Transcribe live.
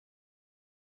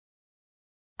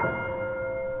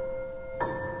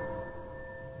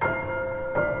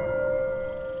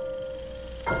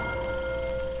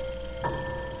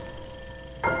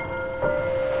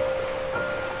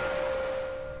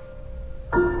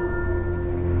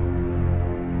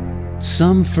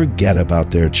Some forget about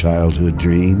their childhood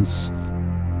dreams,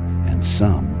 and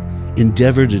some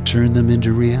endeavor to turn them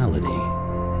into reality.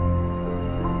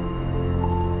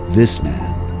 This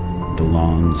man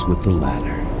belongs with the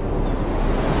latter.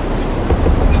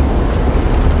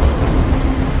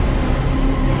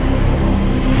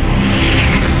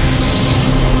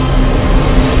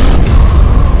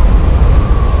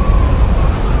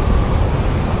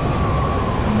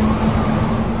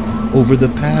 Over the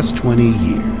past 20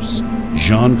 years,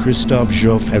 Jean-Christophe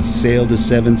Jeauffre has sailed the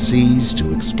 7 seas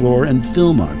to explore and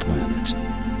film our planet.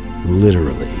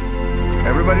 Literally.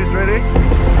 Everybody's ready?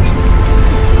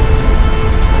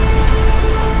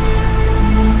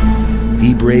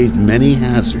 He braved many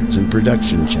hazards and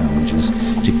production challenges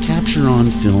to capture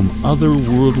on film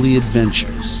otherworldly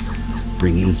adventures,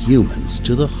 bringing humans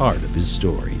to the heart of his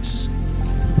stories.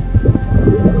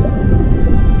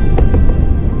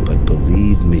 But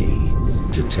believe me,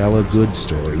 to tell a good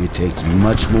story, it takes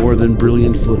much more than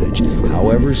brilliant footage,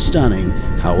 however stunning,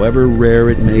 however rare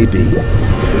it may be.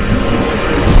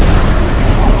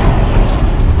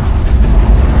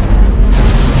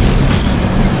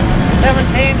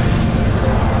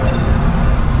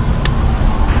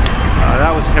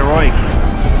 That was heroic.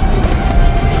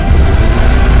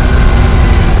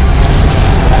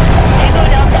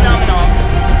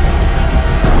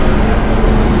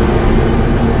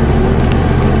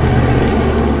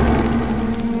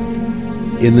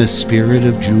 In the spirit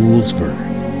of Jules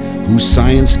Verne, whose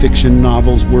science fiction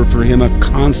novels were for him a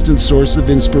constant source of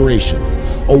inspiration,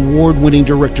 award-winning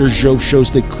director Jeauffre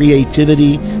shows that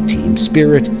creativity, team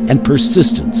spirit, and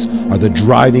persistence are the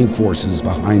driving forces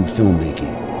behind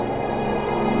filmmaking.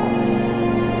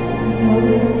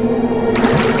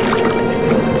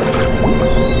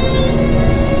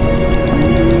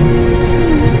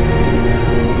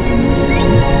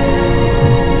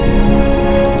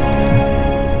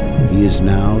 He is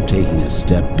now taking a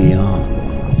step beyond,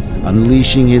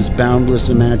 unleashing his boundless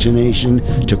imagination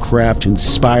to craft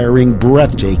inspiring,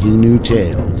 breathtaking new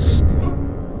tales.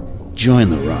 Join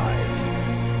the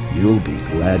ride. You'll be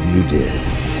glad you did.